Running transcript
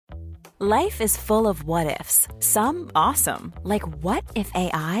Life is full of what-ifs. Some awesome, like what if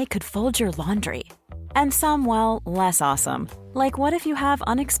AI could fold your laundry? And some, well, less awesome, like what if you have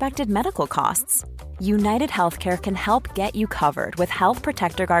unexpected medical costs? United Healthcare can help get you covered with Health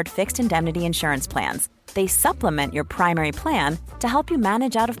Protector Guard fixed indemnity insurance plans. They supplement your primary plan to help you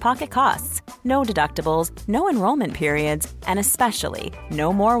manage out-of-pocket costs. No deductibles, no enrollment periods, and especially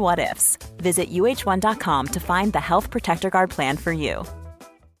no more what-ifs. Visit uh1.com to find the Health Protector Guard plan for you.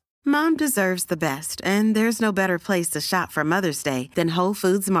 Mom deserves the best, and there's no better place to shop for Mother's Day than Whole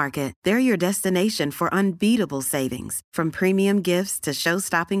Foods Market. They're your destination for unbeatable savings, from premium gifts to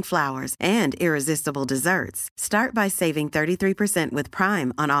show-stopping flowers and irresistible desserts. Start by saving 33% with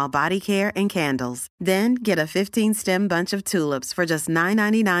Prime on all body care and candles. Then get a 15-stem bunch of tulips for just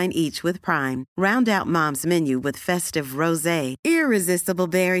 $9.99 each with Prime. Round out Mom's menu with festive rosé, irresistible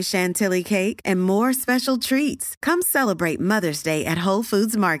berry chantilly cake, and more special treats. Come celebrate Mother's Day at Whole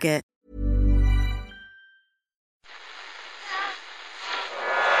Foods Market.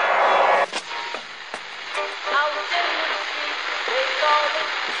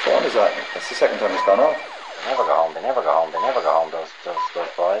 What is that? That's the second time it's gone off. They never go home, those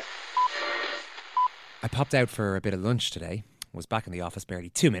boys. I popped out for a bit of lunch today, was back in the office barely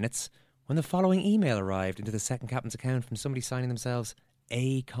 2 minutes, when the following email arrived into the second captain's account from somebody signing themselves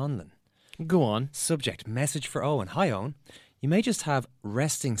A. Conlon. Go on. Subject, message for Owen. Hi Owen, you may just have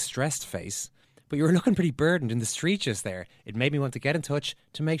resting stressed face, but you were looking pretty burdened in the street just there. It made me want to get in touch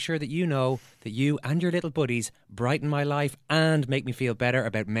to make sure that you know that you and your little buddies brighten my life and make me feel better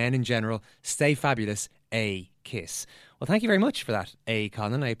about men in general. Stay fabulous. A. Kiss. Well, thank you very much for that, A.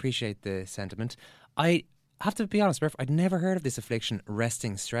 Conlon. I appreciate the sentiment. I have to be honest, Murph, I'd never heard of this affliction,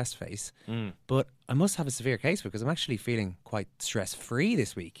 resting stress face, but I must have a severe case because I'm actually feeling quite stress-free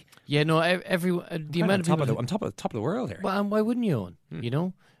this week. Yeah, no, the amount of people... I'm top of the world here. Well, why wouldn't you, Owen? You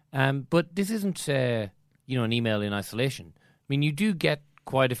know? But this isn't, an email in isolation. I mean, you do get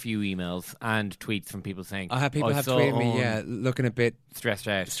quite a few emails and tweets from people saying... People have tweeted me, looking a bit...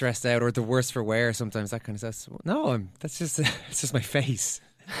 Stressed out, or the worse for wear sometimes, that kind of stuff. No, it's just my face.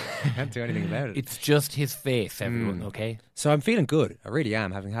 I can't do anything about it. It's just his face, everyone, okay? So I'm feeling good. I really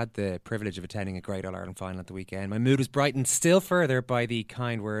am, having had the privilege of attending a great All-Ireland final at the weekend. My mood was brightened still further by the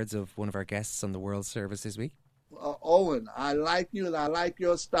kind words of one of our guests on the World Service this week. Owen, I like you and I like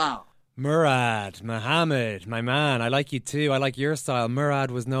your style. Murad Mohammed, my man, I like you too. I like your style.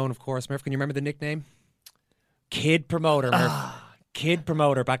 Murad was known, of course, Murph, can you remember the nickname? Kid Promoter, Murph. Kid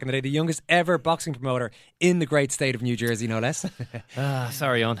Promoter back in the day, the youngest ever boxing promoter in the great state of New Jersey, no less.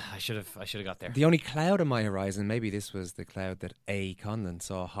 Sorry, Owen, I should have got there. The only cloud on my horizon, maybe this was the cloud that A. Conlon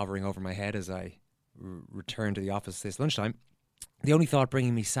saw hovering over my head as I returned to the office this lunchtime. The only thought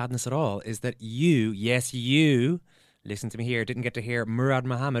bringing me sadness at all is that you, yes you, listen to me here, didn't get to hear Murad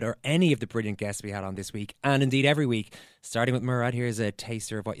Mohammed or any of the brilliant guests we had on this week, and indeed every week. Starting with Murad, here's a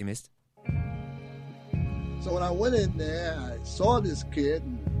taster of what you missed. So when I went in there, I saw this kid,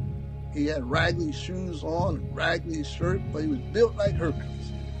 and he had raggedy shoes on, and raggedy shirt, but he was built like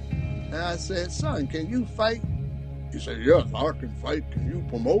Hercules. And I said, son, can you fight? He said, yes, I can fight. Can you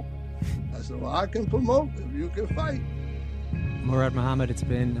promote? I said, well, I can promote if you can fight. Murad Mohammed, it's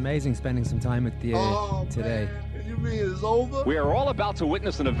been amazing spending some time with you today. Man. You mean it's over? We are all about to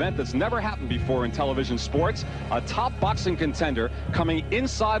witness an event that's never happened before in television sports. A top boxing contender coming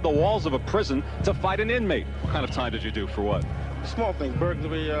inside the walls of a prison to fight an inmate. What kind of time did you do for what? Small things,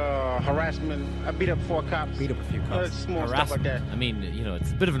 burglary, harassment. I beat up 4 cops. Beat up a few cops. Small stuff like that. I mean,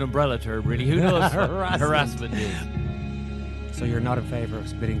 it's a bit of an umbrella term, really. Who knows what harassment is? So you're not in favour of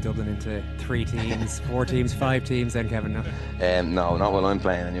splitting Dublin into 3 teams, 4 teams, 5 teams then, Kevin? No? No, not while I'm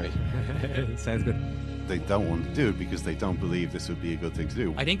playing anyway. Sounds good. They don't want to do it because they don't believe this would be a good thing to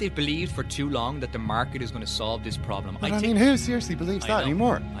do. I think they've believed for too long that the market is going to solve this problem. But I mean, who seriously believes that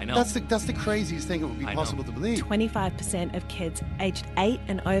anymore? I know. That's the craziest thing it would be possible to believe. 25% of kids aged 8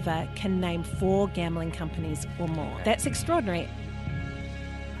 and over can name 4 gambling companies or more. That's extraordinary.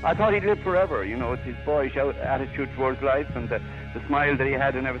 I thought he'd live forever. It's his boyish attitude towards life and the smile that he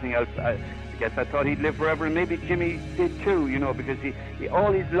had and everything else. I thought he'd live forever, and maybe Jimmy did too, because he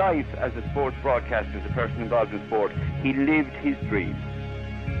all his life as a sports broadcaster, as a person involved in sport, he lived his dream.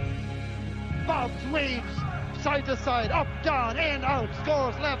 Bobs, weaves, side to side, up, down, in, out,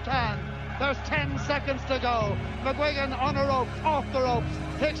 scores left hand. There's 10 seconds to go. McGuigan on the ropes, off the ropes,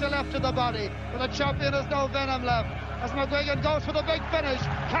 takes a left to the body, but the champion has no venom left. As McGuigan goes for the big finish,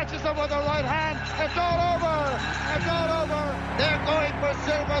 catches him with the right hand. It's all over. It's all over. They're going for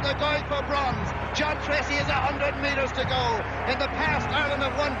silver. They're going for bronze. John Tracy is 100 metres to go. In the past, Ireland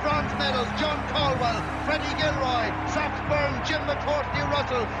have won bronze medals. John Caldwell, Freddie Gilroy, Sox Byrne, Jim McCourt, Hugh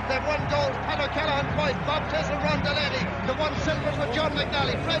Russell. They've won gold. Pat O'Callaghan twice. Bob Tissell, Ron Delaney. They won silvers with John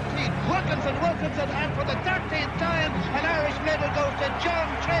McNally, Fred Teague, Wilkinson, and for the 13th time, an Irish medal goes to John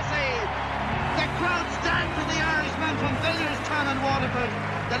Tracy. The crowd stand to the Irishman from Villiers-Town and Waterford.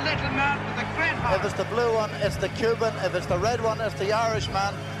 The little man with the great heart. If it's the blue one, it's the Cuban. If it's the red one, it's the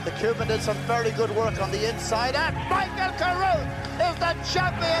Irishman. The Cuban did some very good work on the inside. And Michael Carroll is the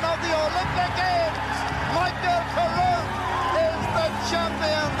champion of the Olympic Games. Michael Carroll is the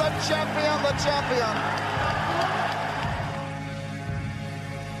champion, the champion, the champion.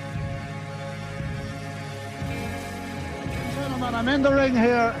 Gentlemen, I'm in the ring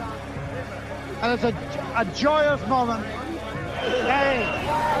here, and it's a joyous moment. Hey,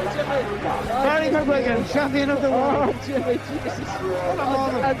 Barry McGuigan, champion of the world. Oh, Jimmy, Jesus.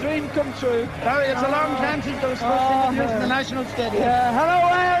 A dream come true. Barry, it's a long time since there was first introduced in the National Stadium. Yeah. Hello,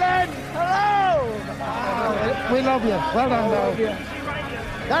 Ireland! Hello! We love you. Well done, Barry.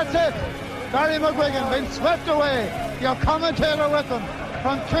 That's it. Barry McGuigan been swept away. Your commentator with them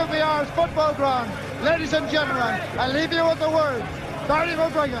from QPR's football ground. Ladies and gentlemen, I leave you with the words. Barry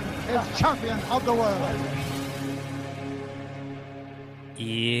McGuigan is champion of the world.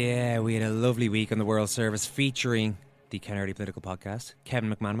 Yeah, we had a lovely week on the World Service featuring the Ken Early Political Podcast,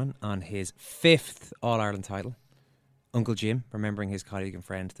 Kevin McManaman on his 5th All-Ireland title, Uncle Jim, remembering his colleague and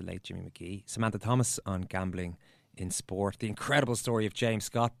friend, the late Jimmy McGee, Samantha Thomas on gambling in sport, the incredible story of James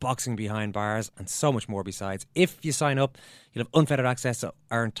Scott, boxing behind bars, and so much more besides. If you sign up, you'll have unfettered access to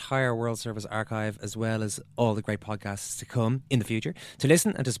our entire World Service archive, as well as all the great podcasts to come in the future. To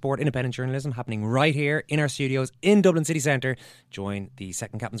listen and to support independent journalism happening right here in our studios in Dublin City Centre, join the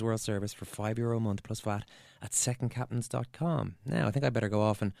Second Captain's World Service for €5 a month plus VAT at secondcaptains.com. Now, I think I better go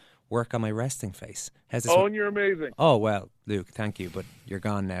off and work on my resting face. How's this? Owen, you're amazing. Oh, well, Luke, thank you, but you're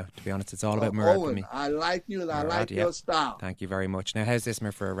gone now. To be honest, it's all about Murad for me. I like you and I Murad, like your style. Thank you very much. Now, how's this,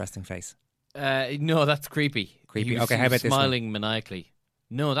 Mir, for a resting face? No, that's creepy. Creepy. He was, okay, how about smiling maniacally.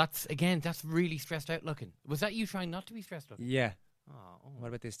 No, that's really stressed out looking. Was that you trying not to be stressed looking? Yeah. Oh. What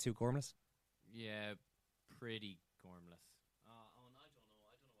about this, too gormless? Yeah, pretty gormless.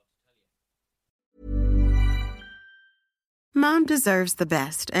 Mom deserves the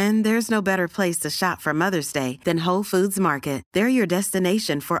best, and there's no better place to shop for Mother's Day than Whole Foods Market. They're your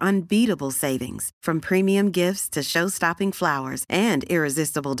destination for unbeatable savings, from premium gifts to show-stopping flowers and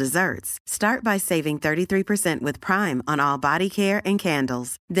irresistible desserts. Start by saving 33% with Prime on all body care and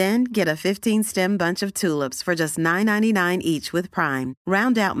candles. Then get a 15-stem bunch of tulips for just $9.99 each with Prime.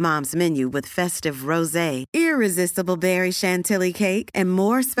 Round out Mom's menu with festive rosé, irresistible berry chantilly cake, and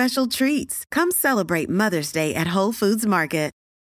more special treats. Come celebrate Mother's Day at Whole Foods Market.